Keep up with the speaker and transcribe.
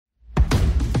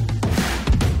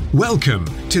Welcome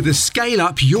to the Scale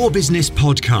Up Your Business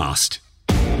podcast.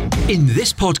 In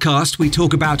this podcast, we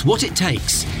talk about what it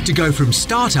takes to go from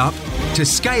startup to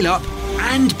scale up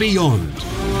and beyond.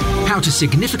 How to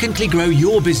significantly grow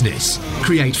your business,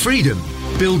 create freedom,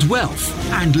 build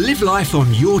wealth, and live life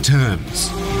on your terms.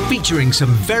 Featuring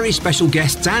some very special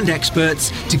guests and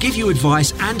experts to give you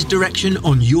advice and direction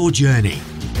on your journey.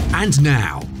 And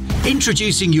now,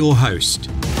 introducing your host,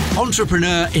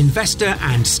 entrepreneur, investor,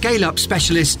 and scale-up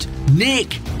specialist,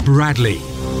 Nick Bradley.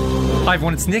 Hi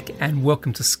everyone, it's Nick, and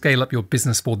welcome to Scale Up Your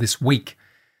Business for this week.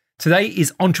 Today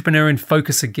is Entrepreneur in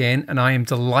Focus again, and I am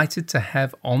delighted to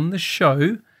have on the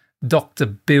show Dr.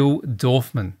 Bill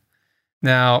Dorfman.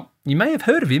 Now, you may have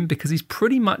heard of him because he's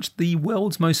pretty much the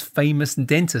world's most famous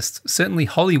dentist, certainly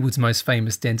Hollywood's most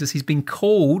famous dentist. He's been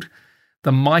called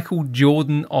the Michael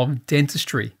Jordan of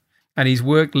dentistry. And he's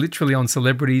worked literally on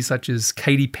celebrities such as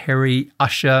Katy Perry,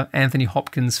 Usher, Anthony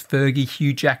Hopkins, Fergie,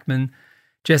 Hugh Jackman,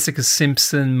 Jessica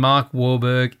Simpson, Mark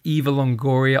Wahlberg, Eva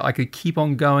Longoria. I could keep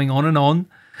on going on and on.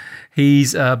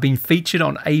 He's been featured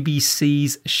on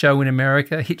ABC's show in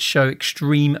America, hit show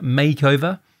Extreme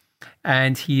Makeover.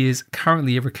 And he is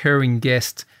currently a recurring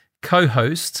guest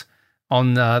co-host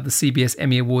on the CBS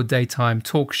Emmy Award daytime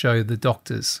talk show, The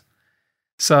Doctors.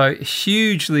 So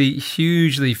hugely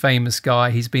famous guy.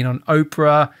 He's been on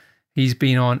Oprah. He's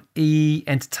been on E!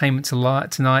 Entertainment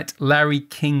Tonight, Larry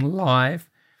King Live.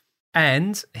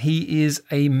 And he is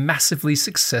a massively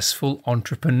successful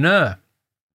entrepreneur.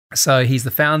 So he's the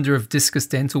founder of Discus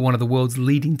Dental, one of the world's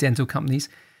leading dental companies.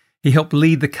 He helped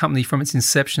lead the company from its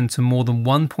inception to more than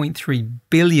 $1.3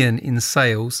 billion in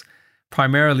sales,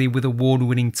 primarily with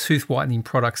award-winning tooth whitening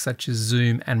products such as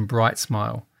Zoom and Bright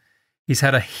Smile. He's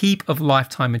had a heap of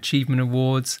Lifetime Achievement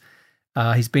Awards.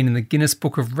 He's been in the Guinness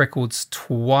Book of Records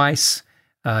twice,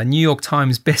 New York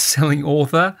Times best-selling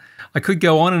author. I could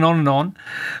go on and on and on,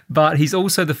 but he's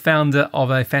also the founder of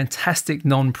a fantastic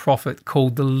non-profit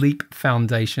called the LEAP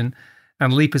Foundation.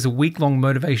 And LEAP is a week-long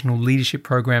motivational leadership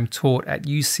program taught at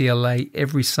UCLA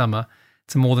every summer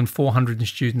to more than 400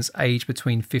 students aged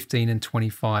between 15 and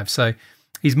 25. So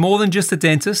he's more than just a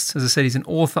dentist. As I said, he's an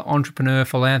author, entrepreneur,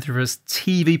 philanthropist,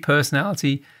 TV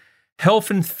personality,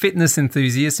 health and fitness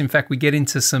enthusiast. In fact, we get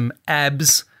into some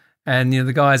abs, and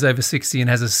the guy's over 60 and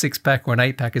has a six-pack or an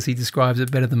eight-pack, as he describes it,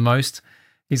 better than most.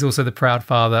 He's also the proud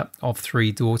father of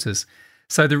 3 daughters.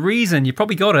 So the reason, you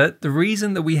probably got it, the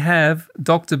reason that we have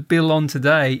Dr. Bill on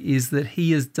today is that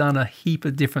he has done a heap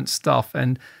of different stuff,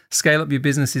 and Scale Up Your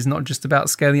Business is not just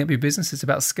about scaling up your business, it's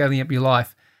about scaling up your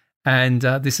life. And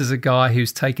this is a guy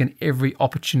who's taken every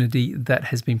opportunity that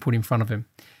has been put in front of him.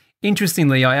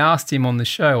 Interestingly, I asked him on the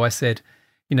show, I said,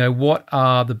 what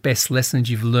are the best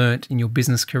lessons you've learnt in your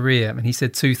business career? And he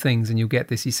said 2 things, and you'll get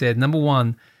this. He said, number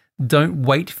 1, don't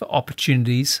wait for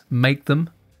opportunities, make them.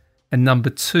 And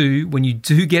number 2, when you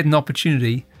do get an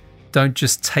opportunity, don't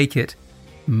just take it,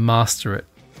 master it.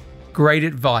 Great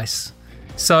advice.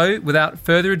 So, without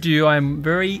further ado, I'm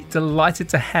very delighted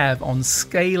to have on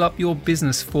Scale Up Your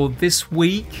Business for this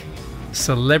week,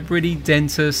 celebrity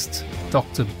dentist,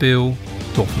 Dr. Bill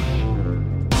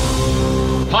Dorfman.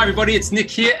 Hi everybody, it's Nick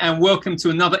here, and welcome to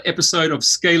another episode of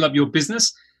Scale Up Your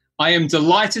Business. I am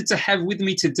delighted to have with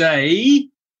me today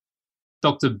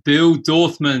Dr. Bill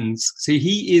Dorfman. See,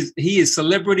 he is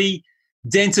celebrity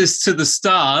dentist to the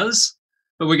stars.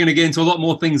 But we're going to get into a lot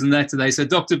more things than that today. So,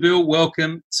 Dr. Bill,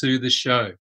 welcome to the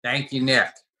show. Thank you, Nick.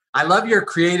 I love your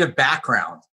creative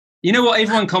background. You know what?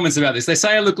 Everyone comments about this. They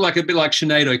say I look like a bit like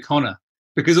Sinead O'Connor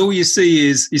because all you see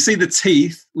is the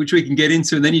teeth, which we can get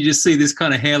into, and then you just see this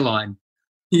kind of hairline.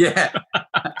 Yeah.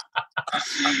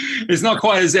 It's not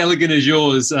quite as elegant as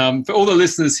yours. For all the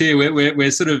listeners here,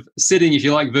 we're sort of sitting, if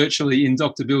you like, virtually in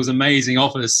Dr. Bill's amazing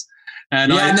office.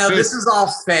 And this is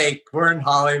all fake. We're in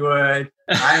Hollywood.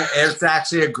 It's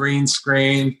actually a green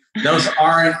screen. Those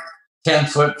aren't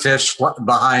 10-foot fish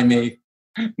behind me.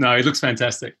 No, it looks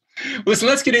fantastic. Well, so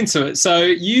let's get into it. So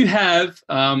you have,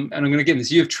 and I'm going to get this,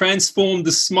 you have transformed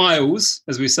the smiles,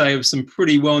 as we say, of some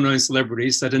pretty well-known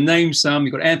celebrities. So to name some,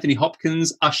 you've got Anthony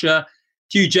Hopkins, Usher,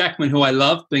 Hugh Jackman, who I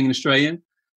love, being an Australian,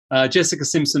 Jessica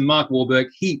Simpson, Mark Wahlberg,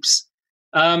 heaps.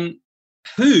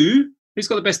 Who's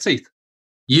got the best teeth?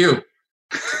 You.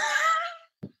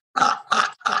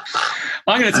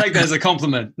 I'm going to take that as a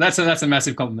compliment. That's a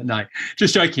massive compliment. No,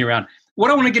 just joking around. What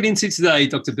I want to get into today,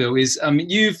 Dr. Bill, is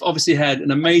you've obviously had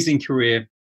an amazing career,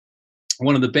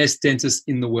 one of the best dentists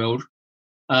in the world,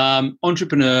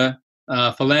 entrepreneur,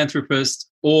 philanthropist,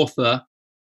 author,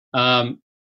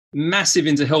 massive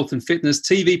into health and fitness,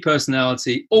 TV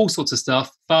personality, all sorts of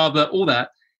stuff, father, all that.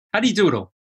 How do you do it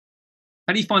all?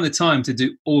 How do you find the time to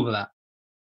do all of that?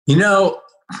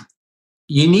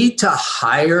 you need to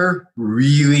hire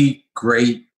really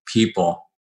great people.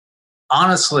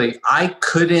 Honestly, I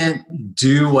couldn't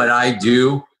do what I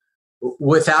do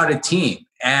without a team.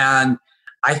 And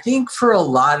I think for a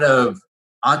lot of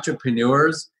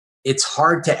entrepreneurs, it's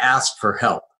hard to ask for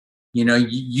help.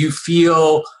 You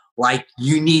feel like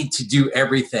you need to do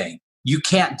everything. You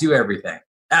can't do everything.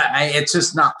 It's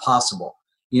just not possible.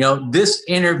 This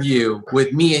interview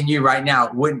with me and you right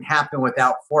now wouldn't happen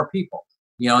without 4 people.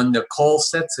 Nicole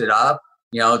sets it up.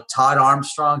 Todd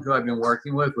Armstrong, who I've been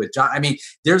working with John. I mean,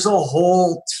 there's a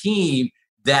whole team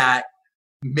that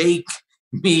make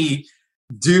me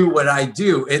do what I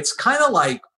do. It's kind of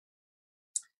like,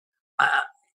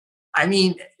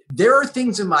 there are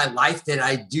things in my life that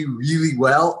I do really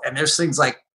well, and there's things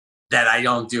like that I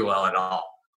don't do well at all.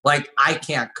 Like, I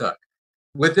can't cook.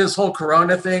 With this whole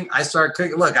Corona thing, I started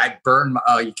cooking. Look, I burned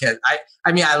you can't.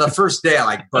 The first day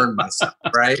I burned myself,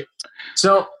 right?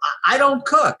 So I don't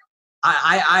cook.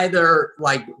 I either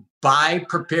buy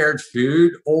prepared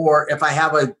food, or if I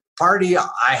have a party,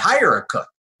 I hire a cook,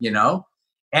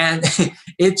 and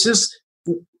it's just,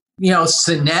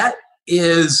 Sinette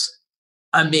is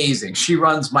amazing. She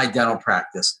runs my dental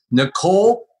practice.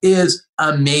 Nicole is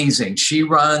amazing. She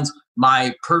runs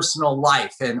my personal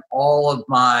life and all of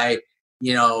my,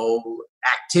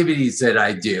 activities that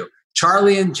I do.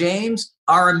 Charlie and James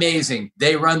are amazing.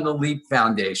 They run the Leap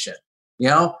Foundation,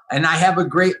 and I have a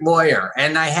great lawyer,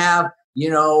 and I have,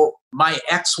 my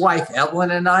ex-wife, Evelyn,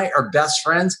 and I are best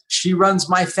friends. She runs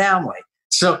my family.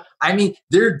 So,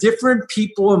 there are different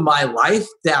people in my life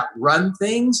that run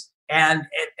things, and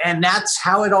that's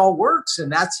how it all works.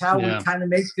 And that's how we kind of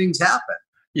make things happen.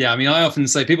 Yeah. I often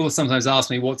say, people sometimes ask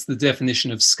me, what's the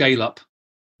definition of scale up?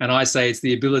 And I say, it's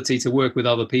the ability to work with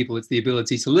other people. It's the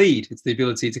ability to lead. It's the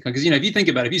ability to, because, if you think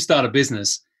about it, if you start a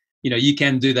business, you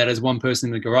can do that as one person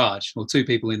in the garage or 2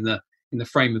 people in the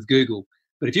frame of Google.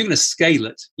 But if you're going to scale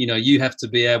it, you have to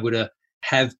be able to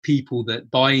have people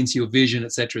that buy into your vision,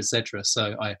 et cetera, et cetera.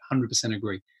 So I 100%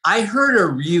 agree. I heard a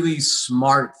really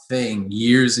smart thing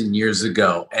years and years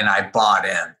ago, and I bought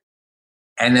in.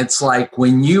 And it's like,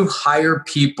 when you hire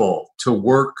people to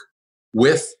work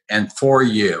with and for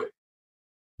you,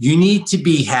 you need to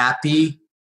be happy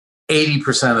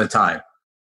 80% of the time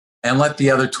and let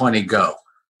the other 20 go,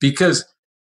 because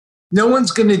no one's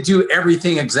going to do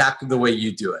everything exactly the way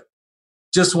you do it.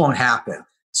 Just won't happen.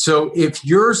 So if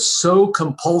you're so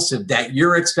compulsive that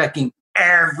you're expecting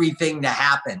everything to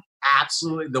happen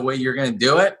absolutely the way you're going to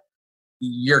do it,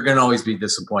 you're going to always be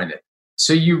disappointed.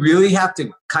 So you really have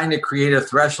to kind of create a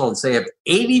threshold and say, if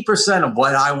 80% of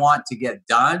what I want to get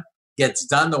done gets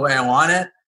done the way I want it,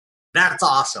 that's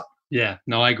awesome. Yeah,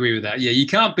 no, I agree with that. Yeah, you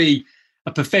can't be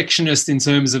a perfectionist in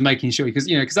terms of making sure, because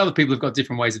other people have got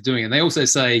different ways of doing it. And they also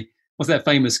say, what's that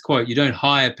famous quote? You don't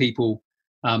hire people,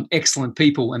 excellent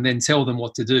people, and then tell them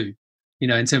what to do.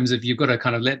 In terms of, you've got to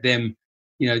kind of let them,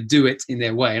 do it in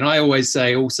their way. And I always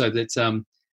say also that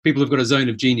people have got a zone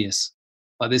of genius.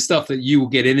 There's stuff that you will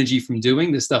get energy from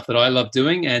doing. There's stuff that I love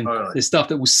doing, and there's stuff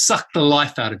that will suck the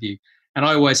life out of you. And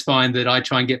I always find that I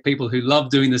try and get people who love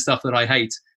doing the stuff that I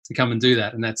hate to come and do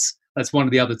that. And that's one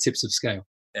of the other tips of scale.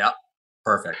 Yeah,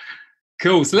 perfect.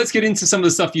 Cool. So let's get into some of the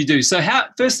stuff you do. So how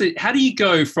do you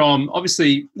go from,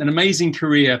 obviously, an amazing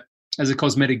career as a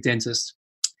cosmetic dentist?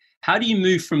 How do you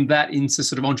move from that into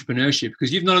sort of entrepreneurship?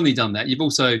 Because you've not only done that, you've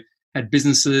also had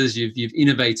businesses, you've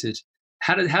innovated.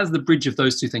 How does the bridge of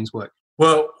those 2 things work?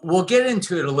 Well, we'll get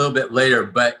into it a little bit later,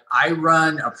 but I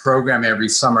run a program every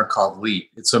summer called LEAP.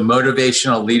 It's a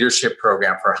motivational leadership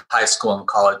program for high school and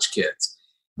college kids.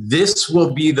 This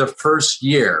will be the first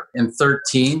year in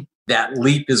 13 that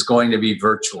LEAP is going to be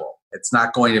virtual. It's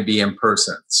not going to be in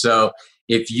person. So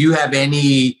if you have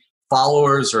any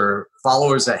followers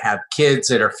that have kids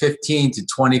that are 15 to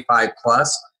 25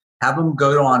 plus, have them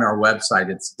go on our website.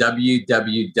 It's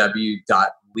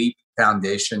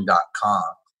www.leapfoundation.com.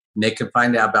 And they can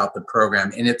find out about the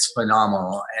program, and it's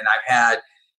phenomenal. And I've had,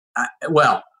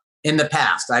 in the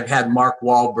past, I've had Mark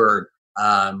Wahlberg,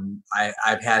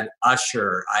 I've had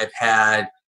Usher, I've had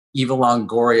Eva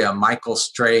Longoria, Michael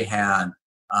Strahan,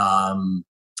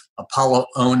 Apollo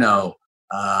Ono,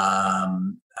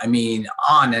 on and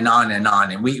on and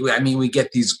on. And we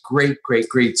get these great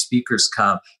speakers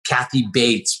come, Kathy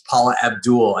Bates, Paula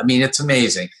Abdul. It's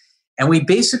amazing. And we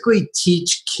basically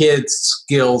teach kids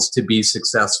skills to be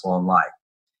successful in life.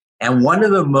 And one of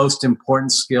the most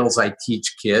important skills I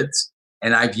teach kids,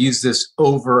 and I've used this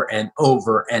over and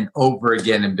over and over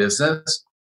again in business,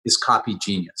 is copy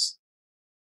genius.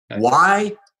 Okay.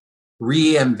 Why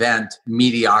reinvent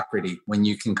mediocrity when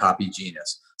you can copy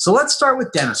genius? So let's start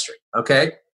with dentistry,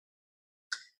 okay?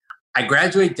 I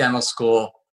graduate dental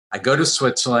school. I go to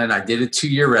Switzerland. I did a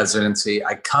 2-year residency.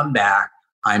 I come back.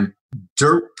 I'm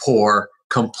dirt poor,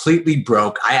 completely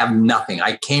broke. I have nothing.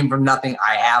 I came from nothing.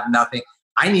 I have nothing.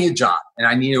 I need a job and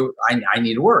I need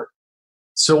to work.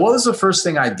 So what was the first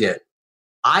thing I did?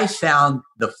 I found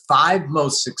the 5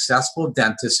 most successful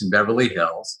dentists in Beverly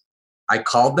Hills. I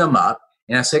called them up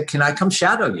and I said, can I come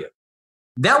shadow you?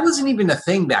 That wasn't even a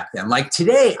thing back then. Like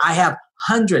today, I have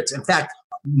hundreds. In fact,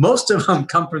 most of them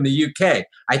come from the UK.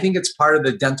 I think it's part of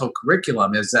the dental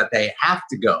curriculum is that they have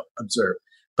to go observe.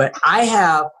 But I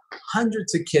have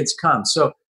hundreds of kids come.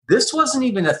 So this wasn't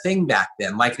even a thing back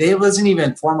then. Like it wasn't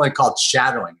even formally called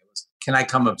shadowing. It was, can I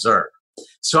come observe?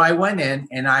 So I went in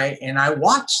and I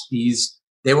watched these.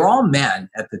 They were all men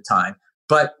at the time,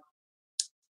 but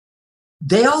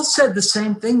they all said the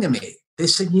same thing to me. They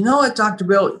said, you know what, Dr.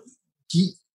 Bill,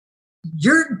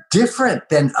 you're different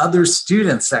than other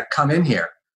students that come in here.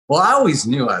 Well, I always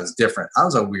knew I was different. I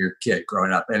was a weird kid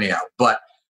growing up anyhow, but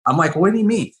I'm like, what do you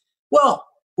mean? Well,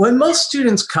 when most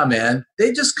students come in,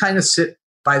 they just kind of sit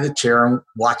by the chair and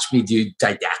watch me do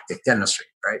didactic dentistry,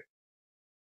 right?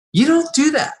 You don't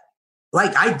do that.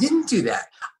 Like I didn't do that.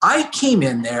 I came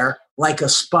in there like a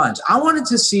sponge. I wanted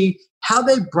to see how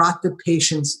they brought the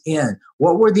patients in.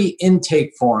 What were the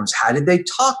intake forms? How did they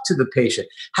talk to the patient?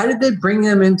 How did they bring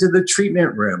them into the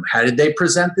treatment room? How did they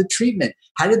present the treatment?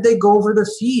 How did they go over the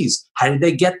fees? How did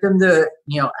they get them to,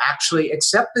 actually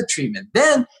accept the treatment?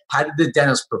 Then how did the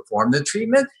dentist perform the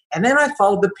treatment? And then I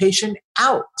followed the patient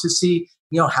out to see,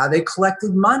 how they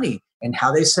collected money and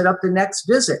how they set up the next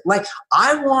visit. Like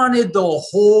I wanted the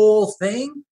whole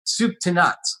thing, soup to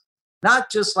nuts,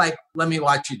 not just like, let me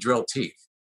watch you drill teeth.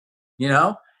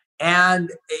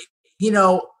 And,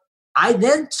 I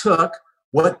then took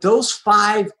what those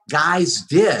 5 guys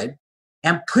did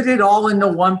and put it all into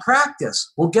one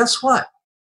practice. Well, guess what?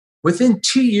 Within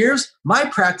 2 years, my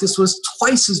practice was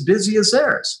twice as busy as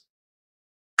theirs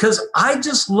because I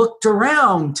just looked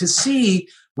around to see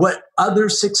what other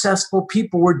successful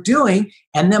people were doing.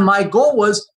 And then my goal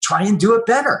was try and do it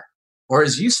better, or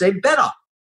as you say, better.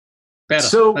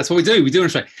 So that's what we do. We do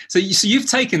it. So you've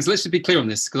taken, so let's just be clear on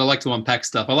this because I like to unpack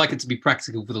stuff. I like it to be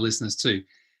practical for the listeners too.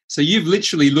 So you've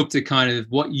literally looked at kind of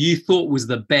what you thought was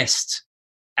the best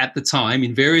at the time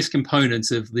in various components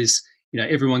of this,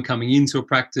 everyone coming into a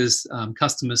practice,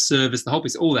 customer service, the whole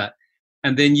piece, all that.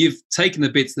 And then you've taken the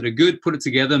bits that are good, put it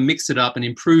together, mixed it up and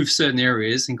improved certain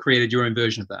areas and created your own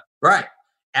version of that. Right.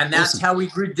 And that's awesome.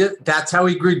 That's how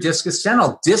we grew Discus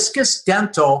Dental. Discus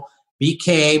Dental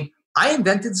I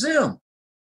invented Zoom.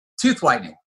 Tooth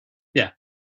whitening. Yeah.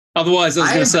 Otherwise, I was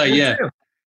going to say, yeah. Zoom.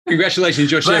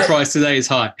 Congratulations, your share price today is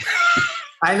high.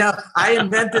 I know. I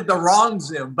invented the wrong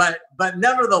Zoom, but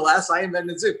nevertheless, I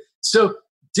invented Zoom. So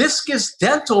Discus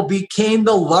Dental became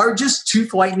the largest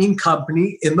tooth whitening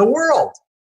company in the world.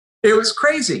 It was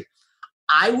crazy.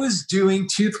 I was doing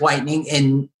tooth whitening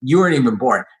in, you weren't even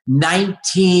born,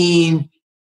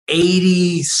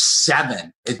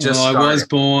 1987. It just started. I was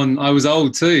born. I was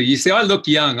old too. You see, I look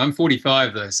young. I'm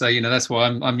 45 though. So, that's why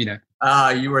I'm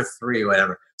you were 3,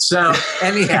 whatever. So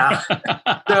anyhow,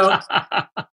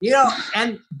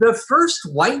 and the first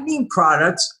whitening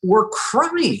products were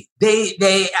crummy. They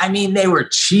were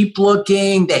cheap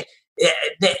looking.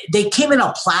 They came in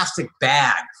a plastic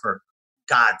bag, for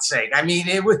God's sake. I mean,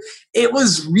 it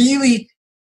was really,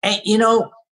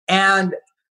 and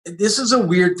this is a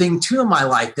weird thing too in my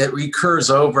life that recurs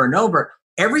over and over.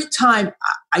 Every time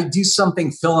I do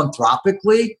something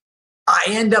philanthropically, I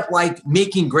end up like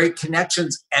making great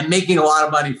connections and making a lot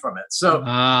of money from it. So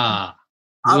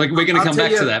we're going to come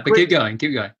back to that, but keep going.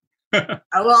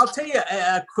 I'll tell you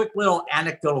a quick little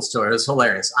anecdotal story. It's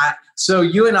hilarious. So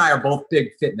you and I are both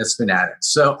big fitness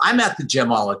fanatics. So I'm at the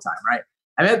gym all the time, right?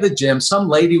 I'm at the gym. Some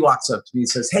lady walks up to me and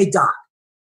says, "Hey, doc,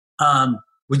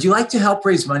 would you like to help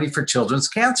raise money for children's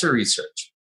cancer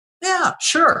research?" "Yeah,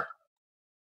 sure."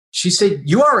 She said,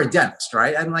 "You are a dentist,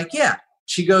 right?" I'm like, "Yeah."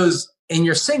 She goes, "And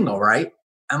you're single, right?"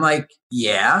 I'm like,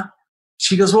 "Yeah."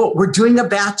 She goes, "Well, we're doing a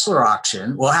bachelor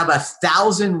auction. We'll have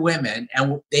 1,000 women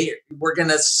and we're going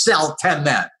to sell 10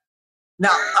 men.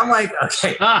 Now, I'm like,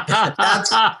 okay,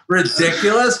 that's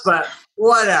ridiculous, but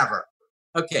whatever.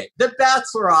 Okay, the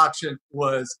bachelor auction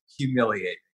was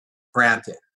humiliating,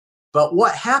 granted. But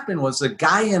what happened was the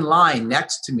guy in line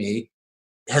next to me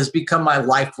has become my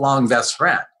lifelong best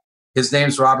friend. His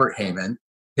name's Robert Heyman.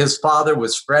 His father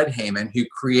was Fred Heyman, who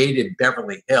created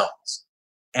Beverly Hills.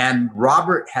 And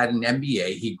Robert had an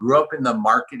MBA. He grew up in the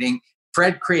marketing.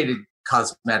 Fred created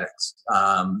cosmetics,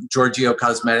 Giorgio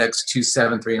Cosmetics,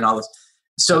 273 and all this.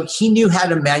 So he knew how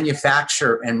to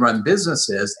manufacture and run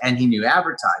businesses, and he knew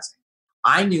advertising.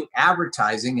 I knew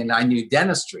advertising and I knew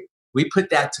dentistry. We put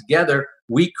that together.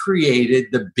 We created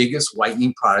the biggest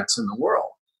whitening products in the world.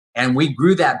 And we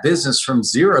grew that business from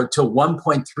zero to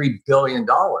 $1.3 billion.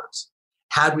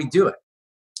 How'd we do it?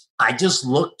 I just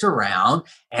looked around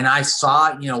and I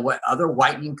saw, what other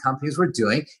whitening companies were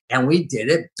doing, and we did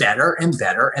it better and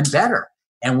better and better.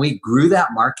 And we grew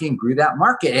that market and grew that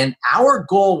market. And our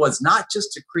goal was not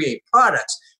just to create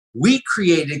products, we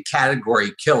created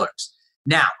category killers.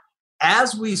 Now,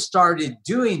 as we started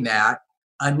doing that,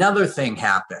 another thing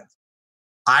happened.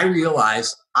 I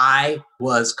realized I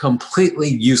was completely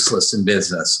useless in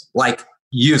business, like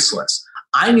useless.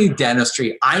 I knew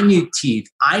dentistry, I knew teeth,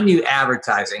 I knew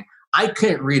advertising. I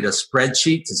couldn't read a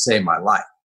spreadsheet to save my life.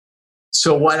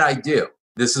 So what I do,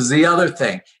 this is the other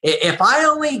thing. If I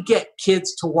only get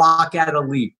kids to walk out of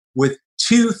Leap with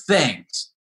 2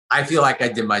 things, I feel like I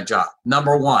did my job.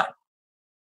 Number 1,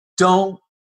 don't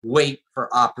wait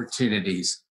for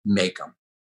opportunities, make them.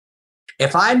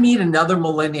 If I meet another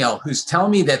millennial who's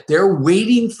telling me that they're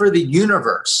waiting for the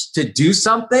universe to do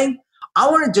something, I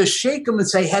want to just shake them and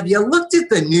say, have you looked at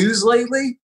the news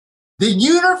lately? The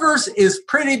universe is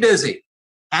pretty busy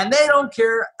and they don't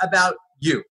care about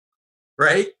you,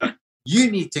 right? You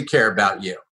need to care about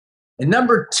you. And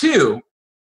number 2,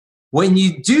 when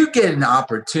you do get an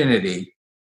opportunity,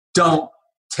 don't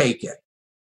take it.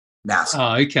 Master.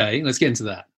 Oh, okay. Let's get into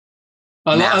that.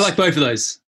 I like both of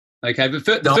those. Okay, but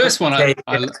the first one, I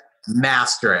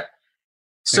master it.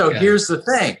 So here's the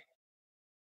thing.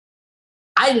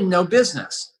 I didn't know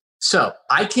business. So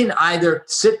I can either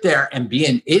sit there and be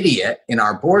an idiot in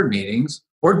our board meetings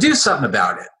or do something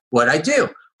about it. What I do,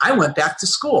 I went back to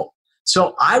school.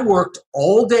 So I worked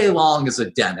all day long as a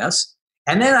dentist.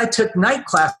 And then I took night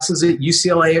classes at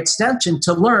UCLA Extension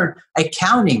to learn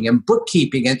accounting and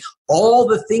bookkeeping and all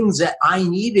the things that I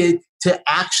needed to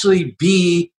actually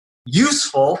be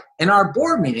useful in our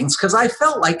board meetings, because I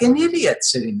felt like an idiot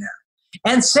sitting there.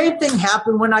 And same thing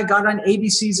happened when I got on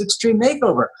ABC's Extreme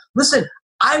Makeover. Listen,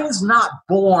 I was not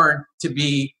born to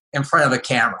be in front of a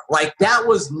camera. Like, that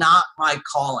was not my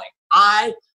calling.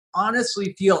 I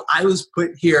honestly feel I was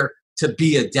put here to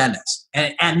be a dentist.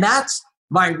 And that's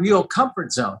my real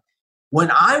comfort zone.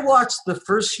 When I watched the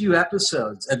first few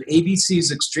episodes of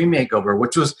ABC's Extreme Makeover,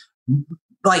 which was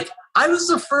like, I was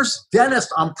the first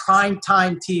dentist on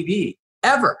primetime TV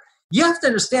ever. You have to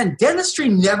understand, dentistry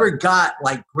never got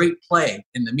like great play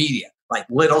in the media, like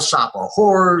Little Shop of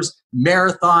Horrors,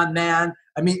 Marathon Man.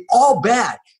 I mean, all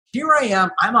bad. Here I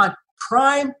am, I'm on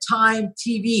primetime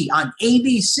TV on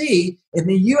ABC in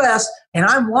the US, and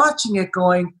I'm watching it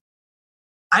going,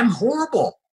 I'm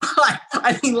horrible.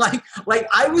 I mean, like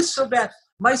I was so bad.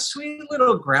 My sweet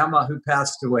little grandma who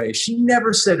passed away, she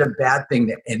never said a bad thing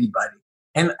to anybody.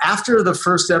 And after the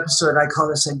first episode, I called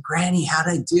her and said, Granny, how'd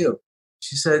I do?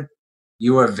 She said,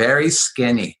 you were very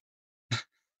skinny.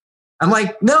 I'm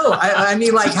like, no, I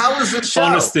mean, like, how was the show?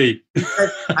 Honesty.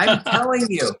 I'm telling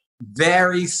you,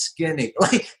 very skinny.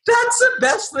 Like, that's the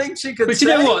best thing she could say. But you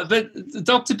know what? But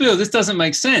Dr. Bill, this doesn't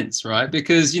make sense, right?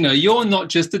 Because, you're not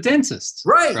just a dentist.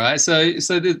 Right. Right. So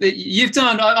you've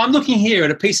done, I'm looking here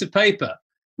at a piece of paper,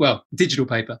 well, digital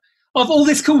paper, of all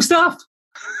this cool stuff.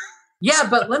 Yeah,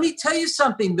 but let me tell you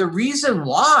something. The reason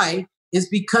why is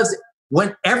because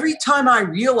every time I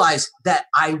realized that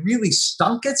I really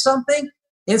stunk at something,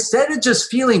 instead of just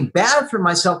feeling bad for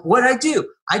myself, what I do,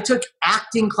 I took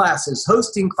acting classes,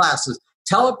 hosting classes,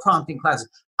 teleprompting classes.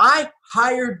 I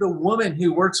hired the woman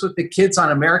who works with the kids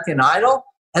on American Idol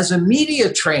as a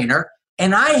media trainer,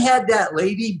 and I had that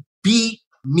lady beat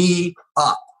me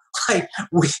up. Like,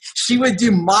 she would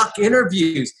do mock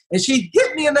interviews, and she'd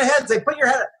hit me in the head and say, put your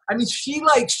head up. I mean, she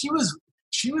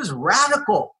was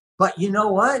radical. But you know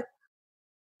what?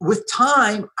 With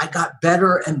time, I got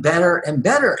better and better and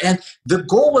better. And the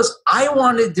goal was, I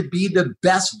wanted to be the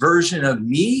best version of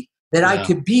me that I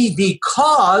could be,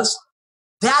 because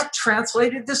that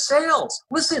translated to sales.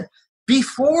 Listen,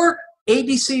 before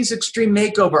ABC's Extreme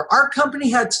Makeover, our company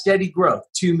had steady growth,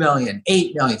 2 million,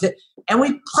 8 million, and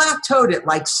we plateaued at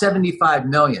like 75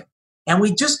 million. And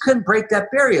we just couldn't break that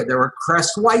barrier. There were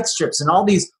Crest white strips and all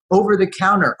these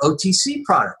over-the-counter OTC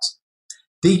products.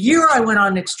 The year I went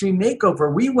on Extreme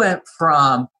Makeover, we went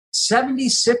from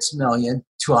 76 million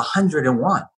to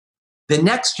 101. The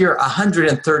next year,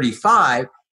 135,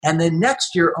 and the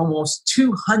next year, almost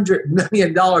 $200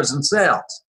 million in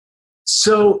sales.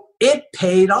 So it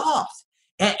paid off.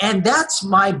 And that's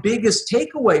my biggest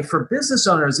takeaway for business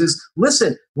owners is,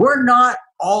 listen, we're not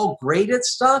all great at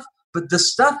stuff, but the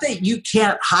stuff that you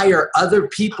can't hire other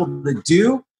people to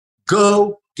do,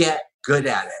 go get good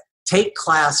at it. Take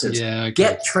classes,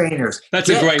 get trainers. That's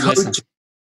a great lesson.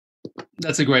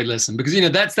 That's a great lesson because,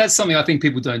 that's something I think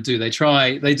people don't do. They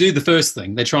do the first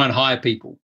thing. They try and hire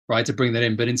people, right, to bring that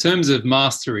in. But in terms of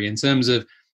mastery, in terms of,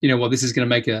 this is going to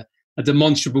make a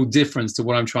demonstrable difference to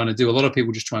what I'm trying to do, a lot of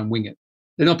people just try and wing it.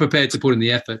 They're not prepared to put in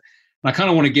the effort. And I kind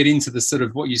of want to get into the sort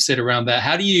of what you said around that.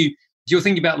 How you're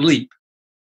thinking about LEAP,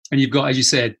 and you've got, as you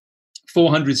said,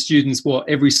 400 students,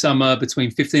 every summer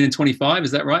between 15 and 25,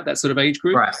 is that right? That sort of age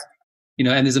group? Right.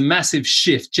 And there's a massive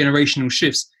shift, generational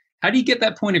shifts. How do you get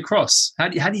that point across? How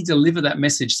do you deliver that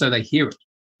message so they hear it?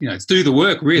 It's do the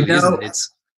work, really, isn't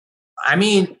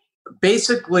it?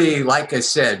 Basically, like I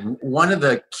said, one of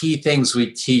the key things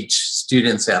we teach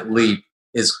students at LEAP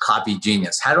is copy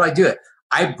genius. How do I do it?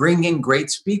 I bring in great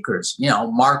speakers,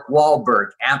 Mark Wahlberg,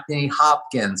 Anthony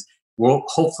Hopkins. Well,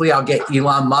 hopefully I'll get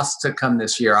Elon Musk to come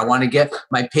this year. I want to get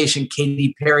my patient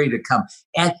Katy Perry to come.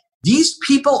 And these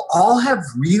people all have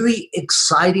really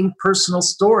exciting personal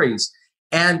stories.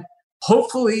 And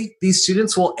hopefully these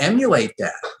students will emulate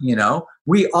that.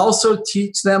 We also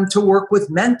teach them to work with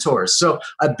mentors. So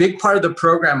a big part of the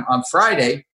program on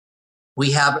Friday,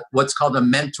 we have what's called a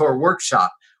mentor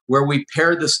workshop where we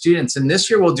pair the students. And this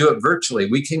year we'll do it virtually.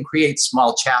 We can create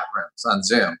small chat rooms on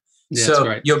Zoom. Yeah,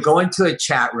 so you'll go into a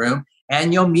chat room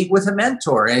and you'll meet with a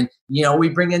mentor. And, we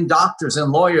bring in doctors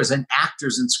and lawyers and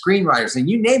actors and screenwriters and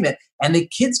you name it. And the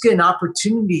kids get an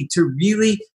opportunity to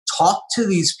really talk to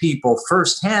these people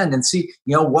firsthand and see,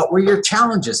 what were your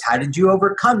challenges? How did you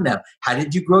overcome them? How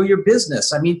did you grow your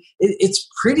business? It's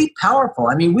pretty powerful.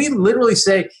 We literally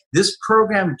say this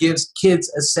program gives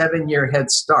kids a 7-year head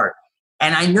start.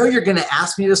 And I know you're going to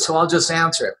ask me this, so I'll just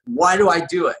answer it. Why do I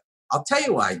do it? I'll tell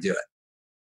you why I do it.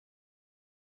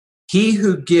 He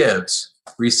who gives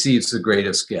receives the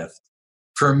greatest gift.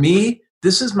 For me,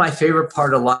 this is my favorite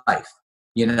part of life,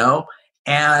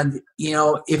 And,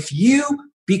 if you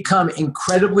become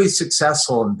incredibly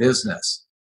successful in business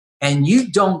and you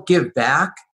don't give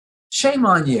back, shame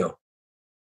on you.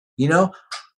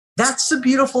 That's the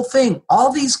beautiful thing.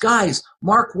 All these guys,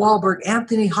 Mark Wahlberg,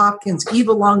 Anthony Hopkins,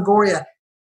 Eva Longoria,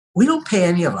 we don't pay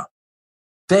any of them.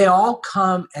 They all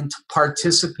come and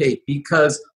participate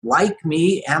because, like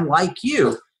me and like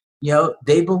you,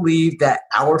 they believe that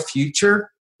our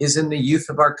future is in the youth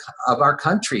of our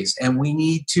countries, and we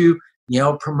need to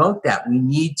promote that. We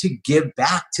need to give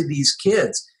back to these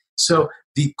kids. So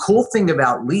the cool thing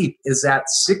about LEAP is that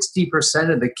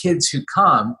 60% of the kids who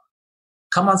come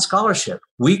on scholarship.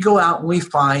 We go out and we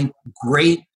find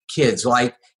great kids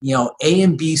like, A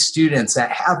and B students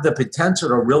that have the potential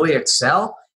to really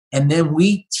excel. And then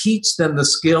we teach them the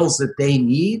skills that they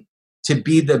need to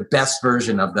be the best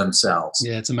version of themselves.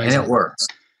 Yeah, it's amazing. And it works.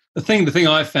 The thing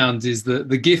I've found is that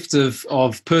the gift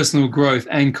of personal growth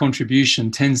and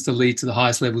contribution tends to lead to the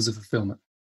highest levels of fulfillment,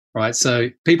 right? So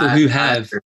people who have,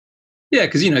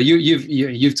 because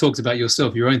you've talked about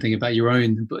yourself, your own thing, about your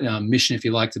own mission, if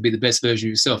you like, to be the best version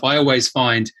of yourself. I always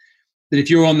find that if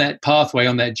you're on that pathway,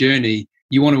 on that journey,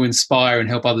 you want to inspire and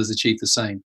help others achieve the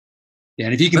same. Yeah,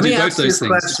 and if you can do both those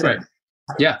things, it's great.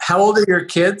 Yeah. How old are your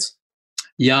kids?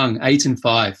 Young, 8 and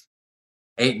 5.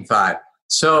 8 and 5.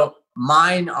 So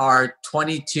mine are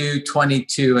 22,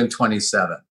 22, and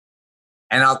 27.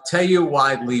 And I'll tell you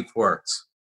why LEAP works.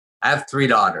 I have 3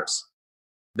 daughters.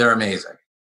 They're amazing.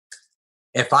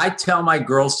 If I tell my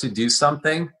girls to do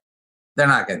something, they're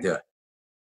not going to do it.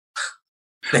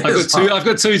 I've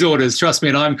got 2 daughters, trust me,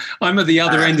 and I'm at the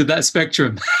other end of that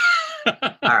spectrum.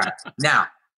 All right. Now,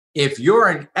 if you're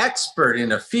an expert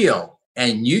in a field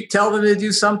and you tell them to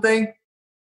do something,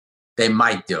 they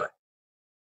might do it.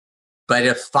 But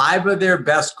if 5 of their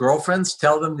best girlfriends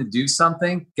tell them to do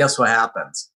something, guess what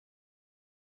happens?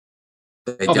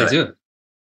 They do it.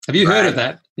 Have you heard of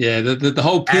that? Yeah, the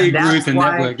whole peer group and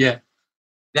network, yeah.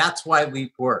 That's why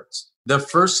LEAP works. The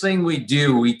first thing we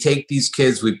do, we take these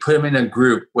kids, we put them in a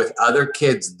group with other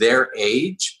kids their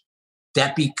age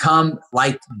that become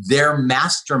like their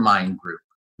mastermind group.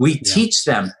 We teach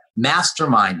them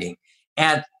masterminding.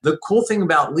 And the cool thing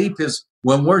about LEAP is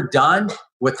when we're done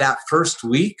with that first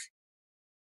week,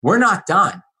 we're not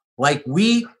done. Like,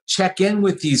 we check in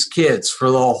with these kids for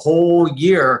the whole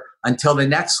year until the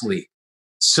next week.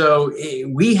 So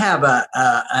we have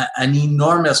an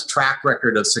enormous track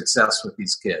record of success with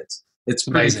these kids. It's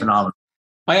pretty phenomenal.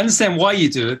 I understand why you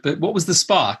do it, but what was the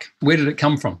spark? Where did it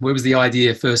come from? Where was the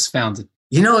idea first founded?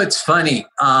 It's funny.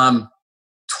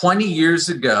 20 years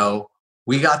ago,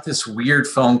 we got this weird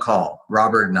phone call,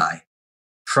 Robert and I,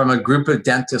 from a group of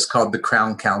dentists called the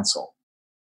Crown Council.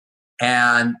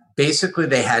 And basically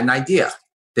they had an idea.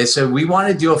 They said, we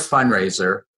want to do a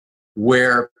fundraiser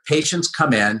where patients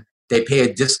come in, they pay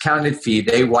a discounted fee,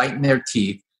 they whiten their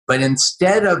teeth, but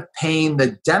instead of paying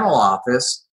the dental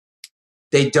office,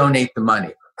 they donate the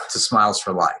money to Smiles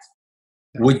for Life.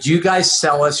 Would you guys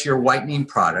sell us your whitening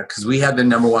product? Because we had the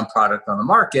number one product on the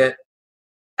market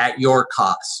at your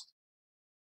cost.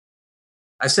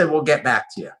 I said, we'll get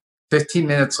back to you. 15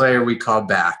 minutes later, we called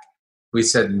back. We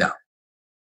said, no,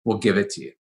 we'll give it to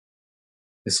you.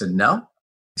 They said, no.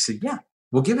 I said, yeah,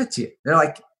 we'll give it to you. They're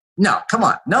like, no, come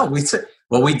on. No, we said,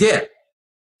 well, we did.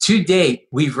 To date,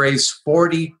 we've raised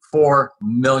 $44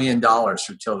 million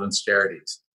for children's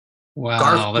charities. Wow,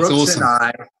 Garth that's Brooks awesome. and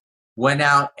I went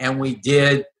out and we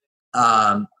did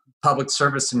public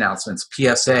service announcements,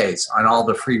 PSAs, on all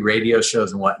the free radio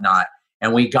shows and whatnot.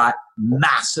 And we got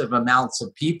massive amounts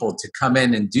of people to come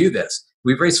in and do this.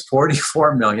 We've raised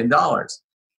 $44 million.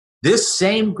 This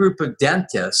same group of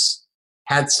dentists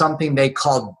had something they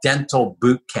called dental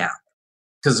boot camp.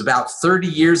 Because about 30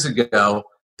 years ago,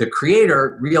 the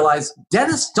creator realized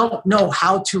dentists don't know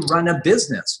how to run a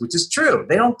business, which is true.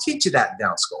 They don't teach you that in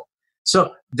dental school.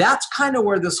 So that's kind of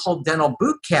where this whole dental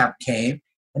boot camp came.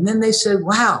 And then they said,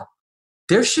 wow,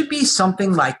 there should be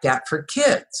something like that for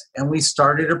kids. And we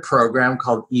started a program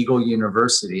called Eagle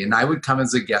University, and I would come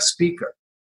as a guest speaker.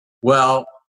 Well,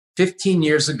 15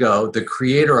 years ago, the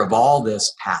creator of all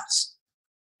this passed.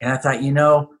 And I thought,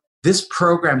 this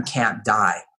program can't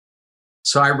die.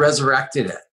 So I resurrected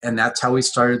it. And that's how we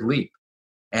started LEAP.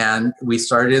 And we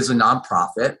started as a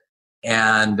nonprofit.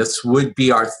 And this would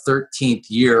be our 13th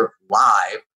year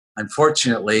live.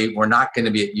 Unfortunately, we're not going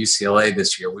to be at UCLA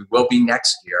this year. We will be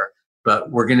next year,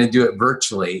 but we're going to do it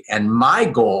virtually. And my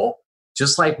goal,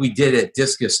 just like we did at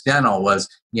Discus Dental, was,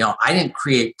 I didn't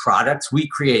create products. We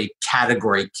create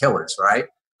category killers, right?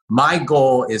 My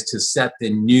goal is to set the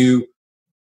new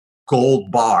gold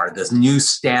bar, this new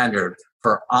standard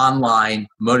for online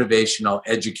motivational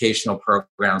educational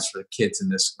programs for the kids in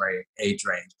this age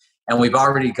range. And we've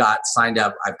already got signed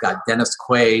up. I've got Dennis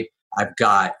Quaid. I've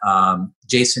got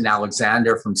Jason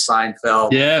Alexander from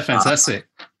Seinfeld. Yeah, fantastic.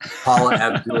 Paula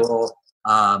Abdul.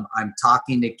 I'm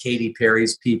talking to Katy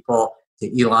Perry's people,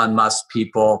 to Elon Musk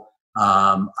people.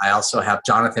 I also have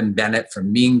Jonathan Bennett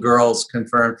from Mean Girls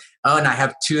confirmed. Oh, and I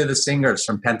have two of the singers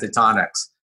from Pentatonics.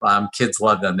 Kids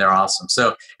love them. They're awesome.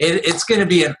 So it's going to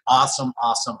be an awesome,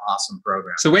 awesome, awesome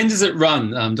program. So when does it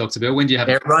run, Dr. Bill? When do you have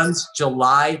it? It runs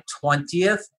July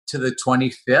 20th to the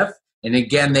 25th. And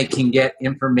again, they can get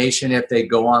information if they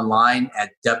go online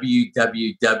at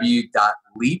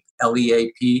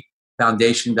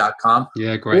www.leapfoundation.com.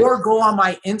 Yeah, great. Or go on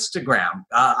my Instagram.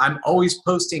 I'm always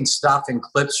posting stuff and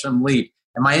clips from LEAP.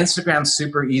 And my Instagram's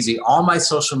super easy. All my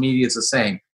social media is the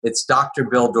same. It's Dr.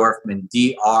 Bill Dorfman,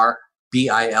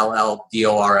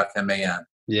 DrBillDorfman.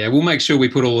 Yeah, we'll make sure we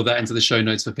put all of that into the show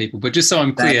notes for people. But just so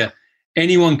I'm clear,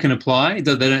 anyone can apply.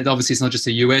 Obviously, it's not just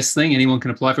a US thing. Anyone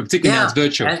can apply for it, particularly now it's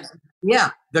virtual.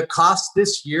 The cost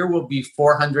this year will be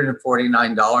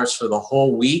 $449 for the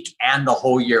whole week and the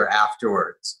whole year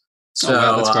afterwards. So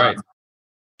wow, that's great.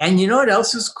 And you know what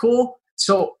else is cool?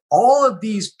 So all of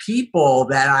these people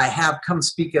that I have come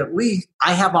speak at LEAP,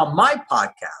 I have on my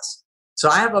podcast. So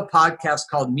I have a podcast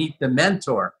called Meet the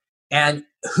Mentor. And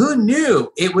who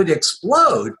knew it would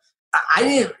explode?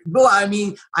 I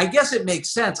guess it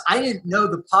makes sense. I didn't know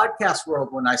the podcast world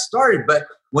when I started, but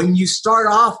when you start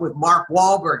off with Mark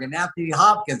Wahlberg and Anthony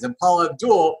Hopkins and Paula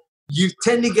Abdul, you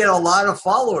tend to get a lot of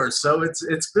followers. So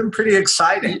it's been pretty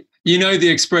exciting. You know the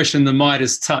expression, the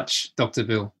Midas touch, Dr.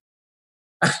 Bill.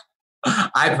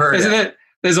 I've heard it.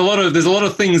 There's a lot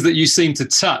of things that you seem to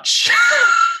touch.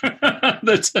 You've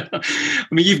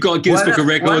got Guinness Book of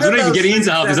Records. We're not even getting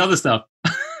into half this other stuff.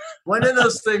 One of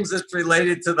those things that's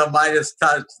related to the Midas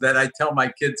touch that I tell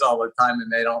my kids all the time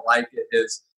and they don't like it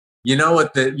is, you know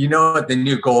what the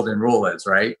new golden rule is,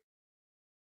 right?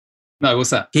 No, what's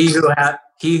that? He who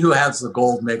has the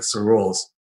gold makes the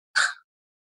rules.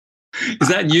 Is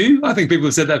that new? I think people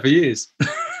have said that for years.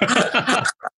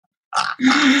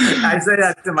 I say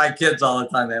that to my kids all the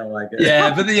time. They don't like it.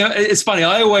 Yeah, but it's funny.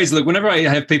 I always look, whenever I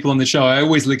have people on the show, I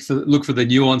always look for the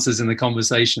nuances in the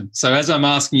conversation. So as I'm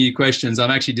asking you questions,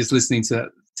 I'm actually just listening to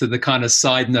the kind of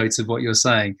side notes of what you're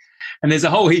saying. And there's a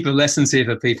whole heap of lessons here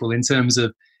for people in terms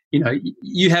of,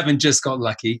 you haven't just got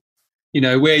lucky.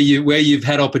 Where you've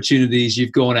had opportunities,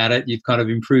 you've gone at it, you've kind of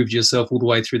improved yourself all the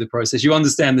way through the process. You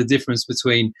understand the difference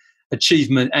between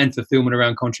achievement and fulfillment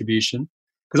around contribution.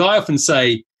 Because I often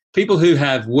say, people who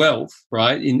have wealth,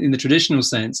 right, in the traditional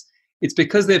sense, it's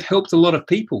because they've helped a lot of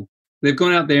people. They've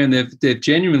gone out there and they've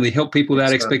genuinely helped people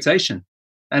without expectation.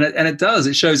 And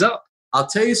it shows up. I'll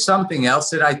tell you something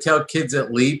else that I tell kids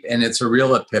at LEAP, and it's a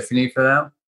real epiphany for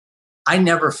them. I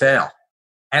never fail.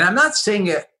 And I'm not saying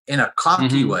it in a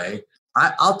cocky way.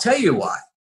 I'll tell you why.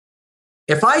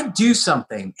 If I do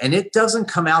something and it doesn't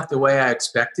come out the way I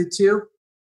expect it to,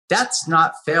 that's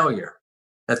not failure.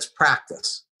 That's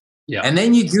practice. Yeah. And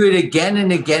then you do it again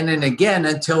and again and again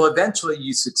until eventually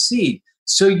you succeed.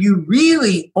 So you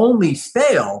really only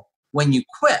fail when you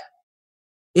quit.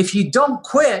 If you don't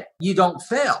quit, you don't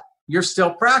fail. You're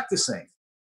still practicing.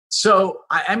 So,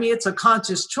 I mean, it's a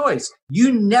conscious choice.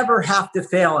 You never have to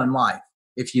fail in life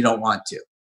if you don't want to.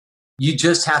 You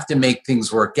just have to make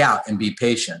things work out and be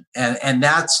patient. And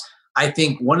that's, I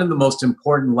think, one of the most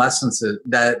important lessons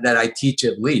that I teach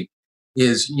at Leap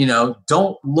is, you know,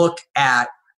 don't look at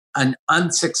an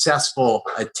unsuccessful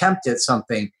attempt at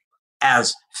something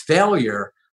as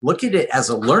failure. Look at it as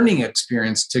a learning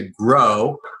experience to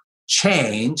grow,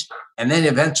 change, and then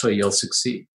eventually you'll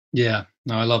succeed. Yeah,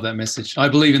 no, I love that message. I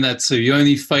believe in that too. You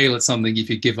only fail at something if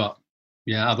you give up.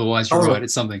 Yeah, otherwise you're right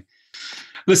at something.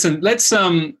 Listen, let's,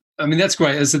 I mean, that's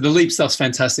great. As I said, the Leap stuff's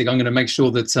fantastic. I'm going to make sure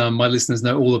that my listeners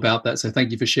know all about that. So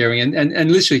thank you for sharing.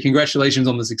 And literally, congratulations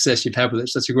on the success you've had with it.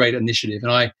 It's such a great initiative.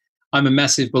 And I'm a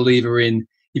massive believer in,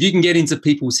 if you can get into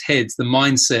people's heads, the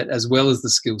mindset as well as the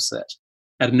skill set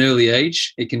at an early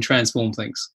age, it can transform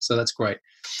things. So that's great.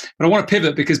 But I want to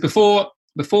pivot because before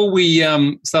we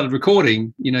started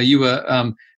recording, you know, you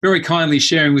were very kindly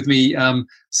sharing with me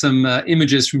some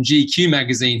images from GQ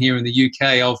magazine here in the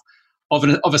UK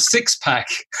of a six-pack.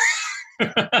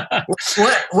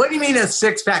 What do you mean a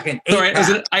six-pack? An 8-pack? Sorry, it was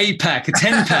an 8-pack, a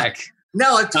 10-pack.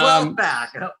 No, a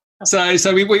 12-pack.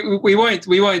 So we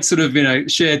won't sort of, you know,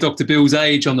 share Dr. Bill's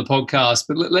age on the podcast,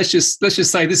 but let's just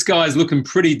say this guy's looking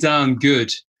pretty darn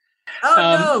good.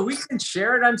 Oh, no, we can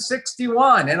share it. I'm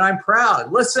 61 and I'm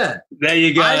proud. Listen. There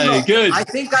you go. Good. I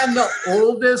think I'm the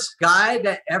oldest guy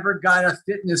that ever got a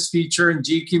fitness feature in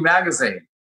GQ magazine.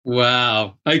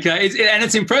 Wow. Okay. And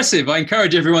it's impressive. I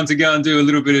encourage everyone to go and do a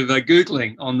little bit of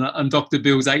Googling on Dr.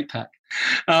 Bill's 8-pack.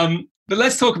 But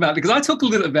let's talk about it, because I talk a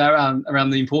little about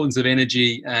around the importance of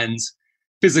energy and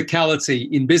physicality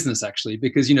in business, actually,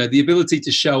 because, you know, the ability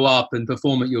to show up and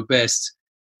perform at your best,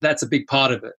 that's a big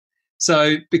part of it.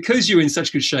 So because you're in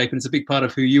such good shape and it's a big part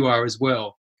of who you are as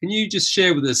well, can you just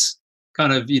share with us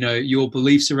kind of, you know, your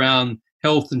beliefs around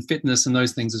health and fitness and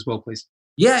those things as well, please?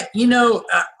 Yeah, you know,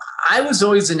 I was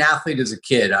always an athlete as a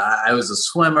kid. I was a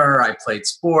swimmer. I played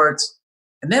sports.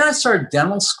 And then I started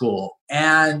dental school.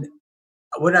 And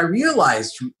what I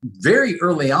realized very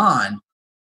early on,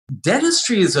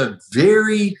 dentistry is a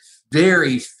very,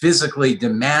 very physically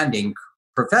demanding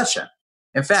profession.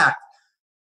 In fact,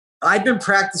 I've been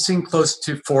practicing close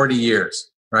to 40 years,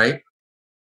 right?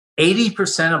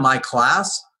 80% of my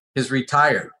class is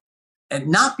retired. And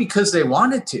not because they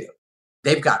wanted to.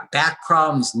 They've got back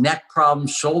problems, neck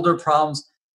problems, shoulder problems.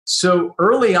 So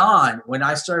early on, when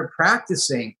I started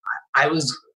practicing, I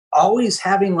was always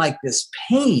having like this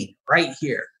pain right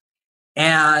here.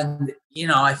 And, you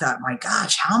know, I thought, my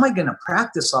gosh, how am I going to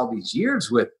practice all these years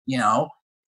with, you know?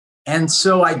 And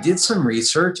so I did some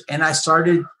research and I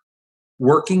started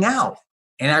working out.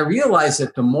 And I realized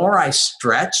that the more I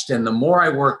stretched and the more I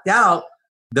worked out,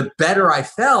 the better I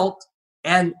felt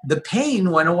and the pain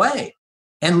went away.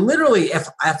 And literally, if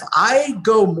I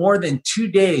go more than 2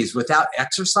 days without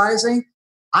exercising,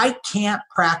 I can't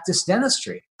practice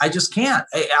dentistry. I just can't.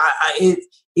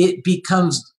 It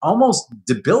becomes almost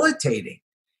debilitating.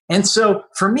 And so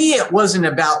for me, it wasn't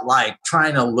about like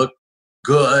trying to look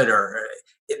good or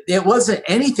it wasn't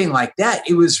anything like that.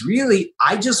 It was really,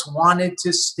 I just wanted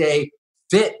to stay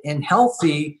fit and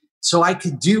healthy so I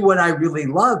could do what I really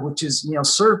love, which is, you know,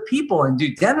 serve people and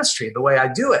do dentistry the way I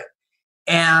do it.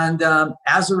 And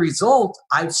as a result,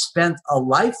 I've spent a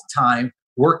lifetime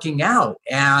working out,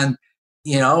 and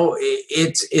you know,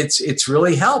 it's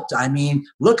really helped. I mean,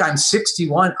 look, I'm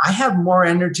 61. I have more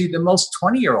energy than most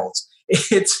 20-year-olds.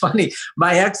 It's funny.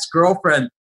 My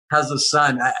ex-girlfriend has a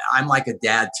son. I'm like a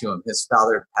dad to him. His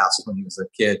father passed when he was a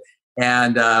kid,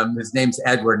 and his name's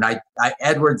Edward. And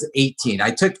Edward's 18.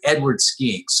 I took Edward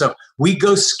skiing, so we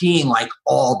go skiing like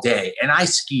all day, and I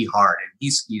ski hard, and he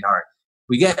skied hard.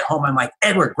 We get home. I'm like,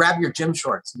 Edward, grab your gym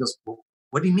shorts. He goes, well,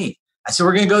 what do you mean? I said,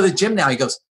 we're going to go to the gym now. He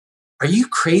goes, are you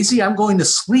crazy? I'm going to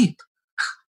sleep.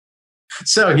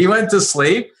 So he went to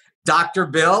sleep. Dr.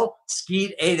 Bill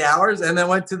skied 8 hours and then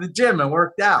went to the gym and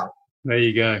worked out. There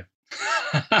you go.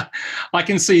 I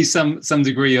can see some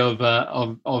degree of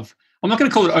I'm not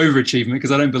going to call it overachievement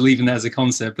because I don't believe in that as a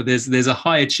concept, but there's a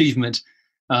high achievement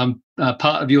part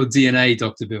of your DNA,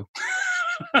 Dr. Bill.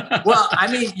 Well,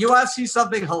 I mean, you want to see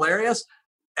something hilarious?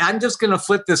 I'm just going to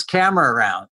flip this camera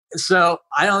around. So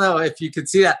I don't know if you can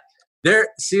see that. There,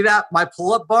 see that? My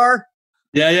pull-up bar?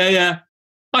 Yeah.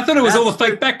 I thought it was all the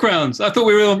fake backgrounds. I thought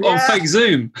we were on fake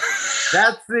Zoom.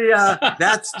 That's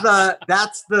the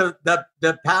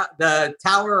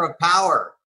Tower of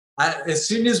Power. As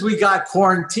soon as we got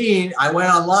quarantined, I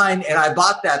went online and I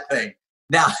bought that thing.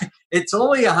 Now it's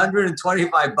only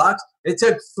 $125. It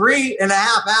took 3.5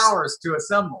 hours to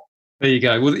assemble. There you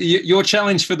go. Well, your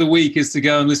challenge for the week is to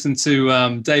go and listen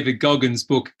to David Goggins'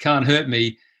 book, Can't Hurt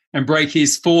Me, and break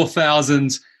his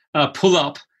 4,000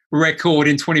 pull-up record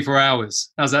in 24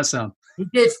 hours. How's that sound? He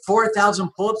did 4,000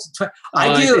 pull-ups.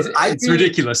 It's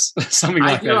ridiculous. Something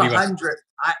like that. Anyway.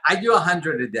 I do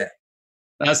 100 a day.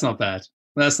 That's not bad.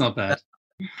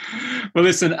 Well,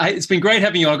 listen, it's been great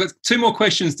having you on. I've got 2 more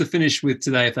questions to finish with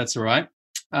today, if that's all right.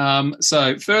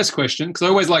 So first question, because I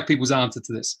always like people's answer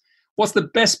to this. What's the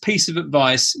best piece of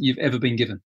advice you've ever been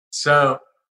given? So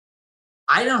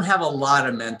I don't have a lot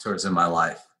of mentors in my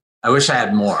life. I wish I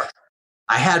had more.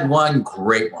 I had one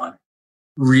great one,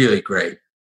 really great.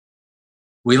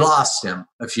 We lost him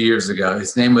a few years ago.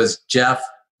 His name was Jeff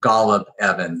Golub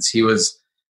Evans. He was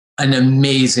an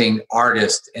amazing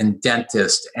artist and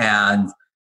dentist and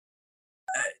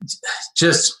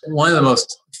just one of the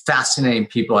most fascinating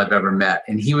people I've ever met.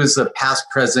 And he was the past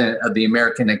president of the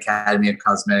American Academy of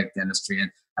Cosmetic Dentistry.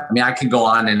 And I mean, I could go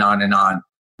on and on and on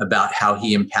about how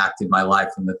he impacted my life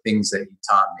and the things that he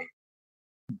taught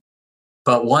me.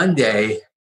 But one day,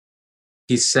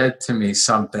 he said to me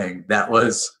something that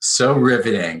was so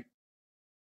riveting.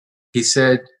 He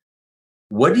said,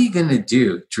 "What are you going to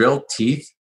do? Drill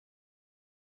teeth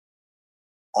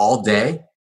all day?"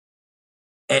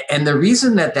 And the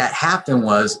reason that happened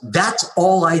was that's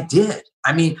all I did.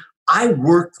 I mean, I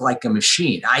worked like a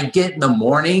machine. I'd get in the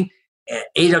morning at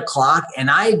 8 o'clock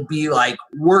and I'd be like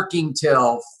working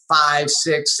till 5,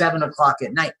 6, 7 o'clock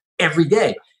at night every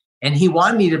day. And he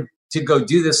wanted me to go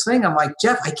do this thing. I'm like,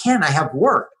 "Jeff, I can't. I have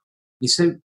work." He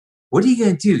said, "What are you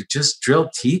going to do? Just drill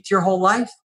teeth your whole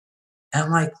life?" And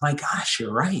I'm like, "My gosh,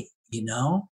 you're right. You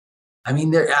know, I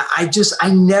mean, I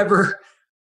never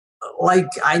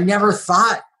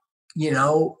thought,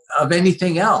 of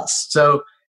anything else." So,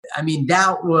 I mean,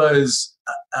 that was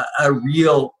a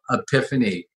real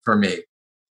epiphany for me.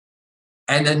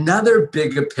 And another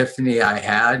big epiphany I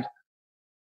had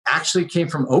actually came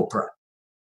from Oprah.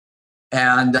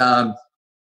 And,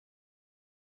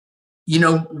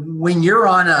 when you're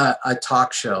on a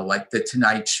talk show like The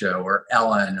Tonight Show or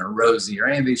Ellen or Rosie or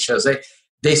any of these shows,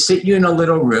 they sit you in a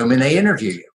little room and they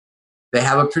interview you. They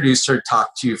have a producer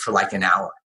talk to you for like an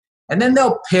hour. And then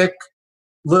they'll pick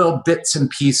little bits and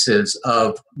pieces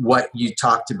of what you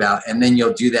talked about. And then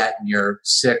you'll do that in your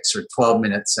 6 or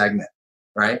 12-minute segment,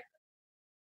 right?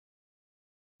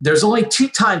 There's only 2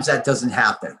 times that doesn't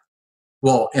happen.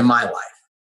 Well, in my life.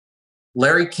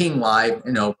 Larry King Live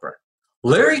and Oprah.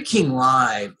 Larry King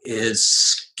Live is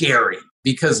scary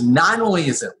because not only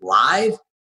is it live,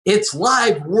 it's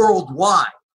live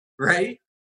worldwide, right?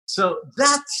 So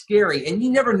that's scary. And you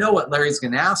never know what Larry's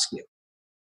going to ask you.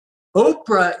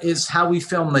 Oprah is how we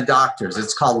film The Doctors.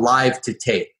 It's called live to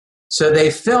tape. So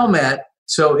they film it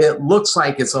so it looks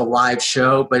like it's a live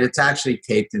show, but it's actually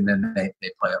taped and then they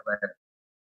play it later.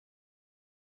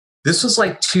 This was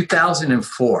like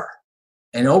 2004.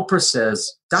 And Oprah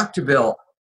says, "Dr. Bill,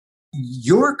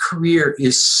 your career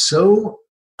is so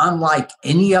unlike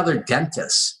any other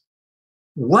dentist.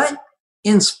 What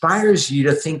inspires you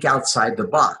to think outside the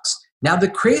box?" Now, the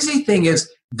crazy thing is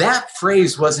that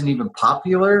phrase wasn't even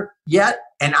popular yet,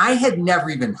 and I had never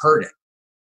even heard it.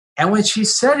 And when she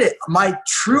said it, my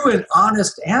true and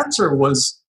honest answer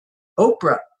was,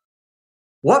 "Oprah,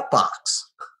 what box?"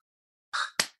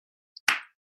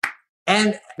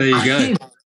 And there you go.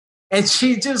 And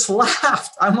she just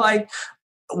laughed. I'm like,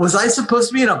 was I supposed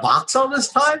to be in a box all this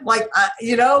time? Like,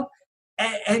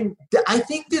 and I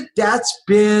think that's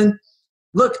been,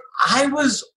 look, I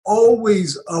was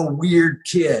always a weird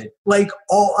kid. Like,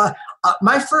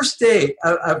 my first day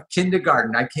of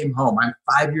kindergarten, I came home. I'm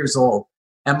 5 years old.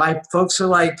 And my folks are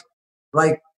like,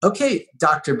 "Okay,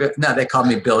 Dr. Bill." No, they called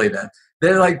me Billy then.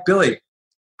 They're like, "Billy,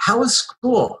 how was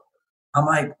school?" I'm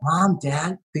like, "Mom,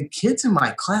 Dad, the kids in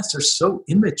my class are so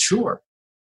immature."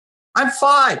 I'm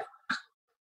 5.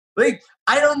 Like,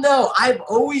 I don't know. I've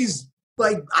always,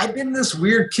 I've been this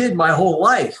weird kid my whole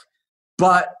life.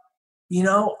 But,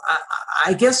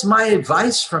 I guess my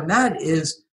advice from that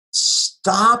is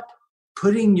stop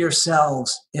putting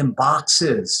yourselves in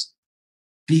boxes,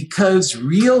 because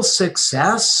real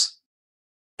success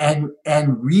and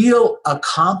real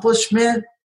accomplishment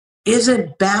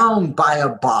isn't bound by a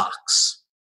box,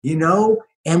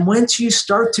 And once you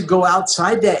start to go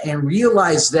outside that and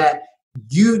realize that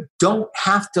you don't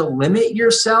have to limit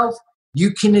yourself,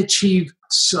 you can achieve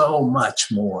so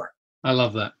much more. I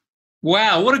love that.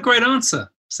 Wow, what a great answer.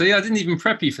 See, I didn't even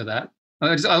prep you for that.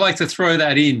 I like to throw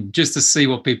that in just to see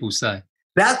what people say.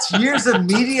 That's years of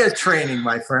media training,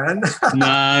 my friend.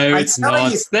 No, it's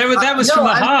not. That was from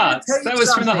the heart. That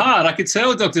was from the heart. I could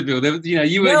tell, Dr. Bill.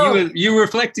 You were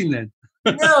reflecting then.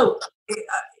 No,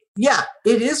 yeah,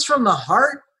 it is from the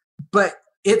heart, but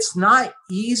it's not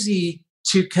easy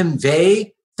to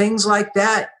convey things like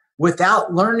that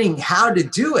without learning how to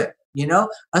do it.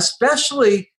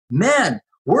 Especially men,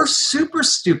 we're super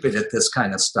stupid at this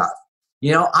kind of stuff.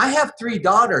 I have 3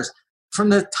 daughters. From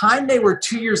the time they were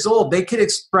 2 years old, they could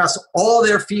express all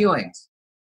their feelings.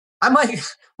 I'm like,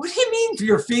 what do you mean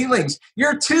your feelings?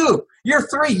 You're 2, you're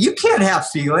 3, you can't have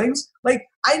feelings. Like,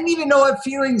 I didn't even know what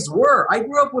feelings were. I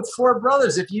grew up with 4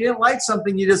 brothers. If you didn't like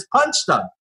something, you just punched them.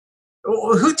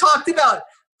 Who talked about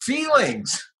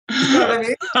feelings? You know what I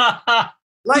mean?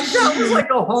 Like, that was like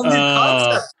a whole new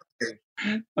concept.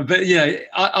 But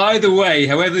either way,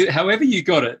 however you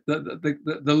got it,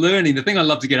 the learning, the thing I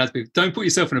love to get out of people, don't put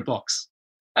yourself in a box.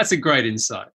 That's a great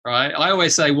insight, right? I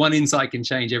always say one insight can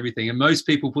change everything, and most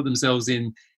people put themselves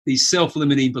in these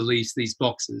self-limiting beliefs, these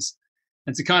boxes.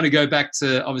 And to kind of go back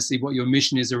to obviously what your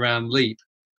mission is around LEAP,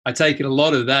 I take it a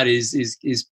lot of that is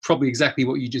probably exactly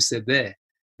what you just said there.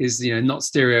 Is not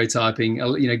stereotyping,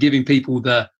 giving people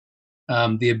the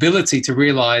ability to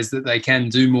realize that they can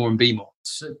do more and be more.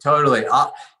 Totally.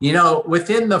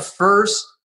 Within the first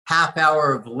half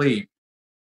hour of LEAP,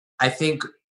 I think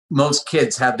most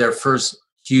kids have their first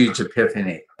huge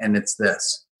epiphany, and it's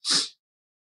this.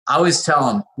 I always tell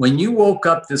them, when you woke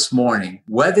up this morning,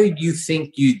 whether you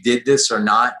think you did this or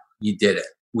not, you did it.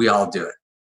 We all do it.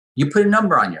 You put a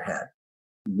number on your head.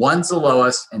 1's the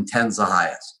lowest and 10's the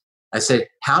highest. I said,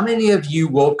 how many of you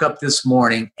woke up this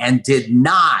morning and did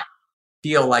not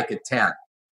feel like a 10?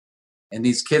 And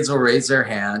these kids will raise their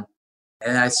hand.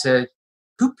 And I said,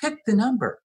 who picked the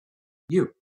number?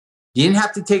 You. You didn't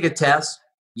have to take a test.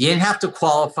 You didn't have to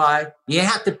qualify. You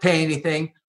didn't have to pay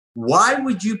anything. Why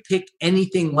would you pick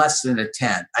anything less than a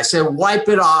 10? I said, wipe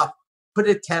it off, put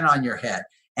a 10 on your head.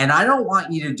 And I don't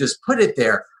want you to just put it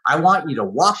there. I want you to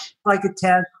walk like a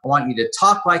 10. I want you to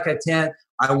talk like a 10.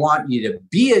 I want you to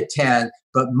be a 10.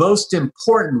 But most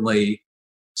importantly,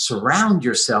 surround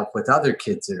yourself with other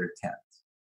kids that are 10s.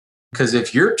 Because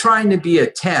if you're trying to be a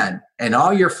 10 and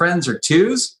all your friends are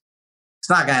 2s, it's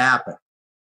not going to happen.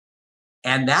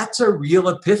 And that's a real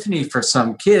epiphany for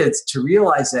some kids, to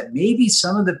realize that maybe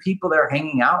some of the people they're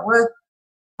hanging out with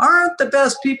aren't the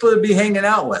best people to be hanging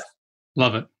out with.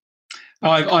 Love it.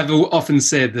 I've often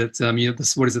said that,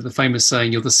 the famous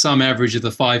saying, you're the sum average of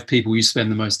the 5 people you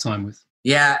spend the most time with.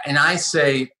 Yeah, and I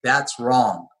say that's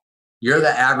wrong. You're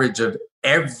the average of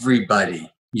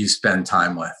everybody you spend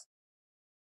time with.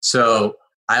 So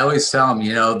I always tell them,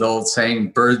 the old saying,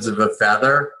 birds of a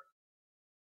feather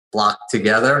flock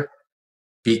together.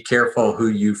 Be careful who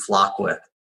you flock with.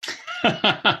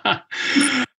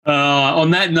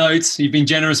 On that note, you've been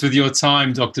generous with your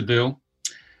time, Dr. Bill.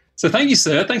 So thank you,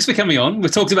 sir. Thanks for coming on.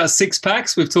 We've talked about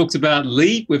 6-packs. We've talked about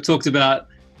LEAP. We've talked about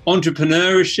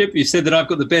entrepreneurship. You said that I've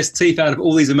got the best teeth out of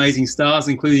all these amazing stars,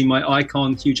 including my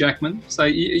icon, Hugh Jackman. So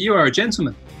you are a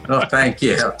gentleman. Oh, thank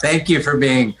you. Thank you for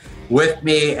being with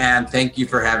me, and thank you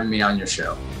for having me on your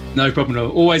show. No problem at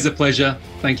all. Always a pleasure.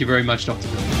 Thank you very much, Dr.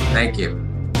 Bill. Thank you.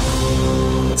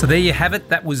 So there you have it.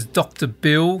 That was Dr.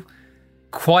 Bill.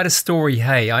 Quite a story,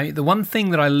 hey. The one thing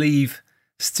that I leave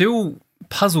still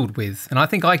puzzled with, and I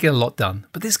think I get a lot done,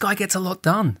 but this guy gets a lot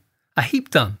done, a heap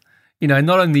done.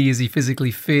 Not only is he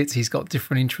physically fit, he's got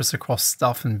different interests across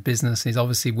stuff and business. He's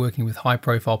obviously working with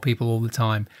high-profile people all the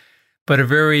time, but a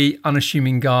very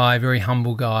unassuming guy, very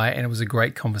humble guy, and it was a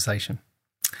great conversation.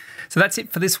 So that's it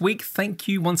for this week. Thank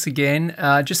you once again.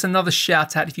 Just another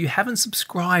shout out. If you haven't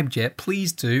subscribed yet,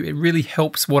 please do. It really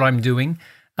helps what I'm doing.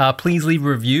 Please leave a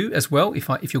review as well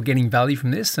if you're getting value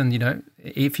from this. And,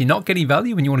 if you're not getting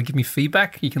value and you want to give me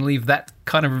feedback, you can leave that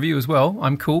kind of review as well.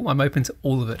 I'm cool. I'm open to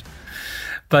all of it.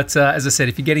 But as I said,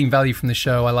 if you're getting value from the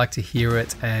show, I like to hear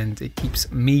it, and it keeps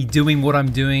me doing what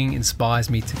I'm doing, inspires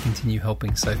me to continue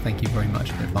helping. So thank you very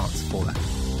much in advance for that.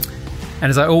 And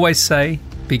as I always say,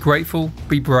 be grateful,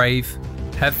 be brave,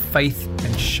 have faith,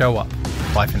 and show up.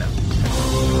 Bye for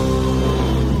now.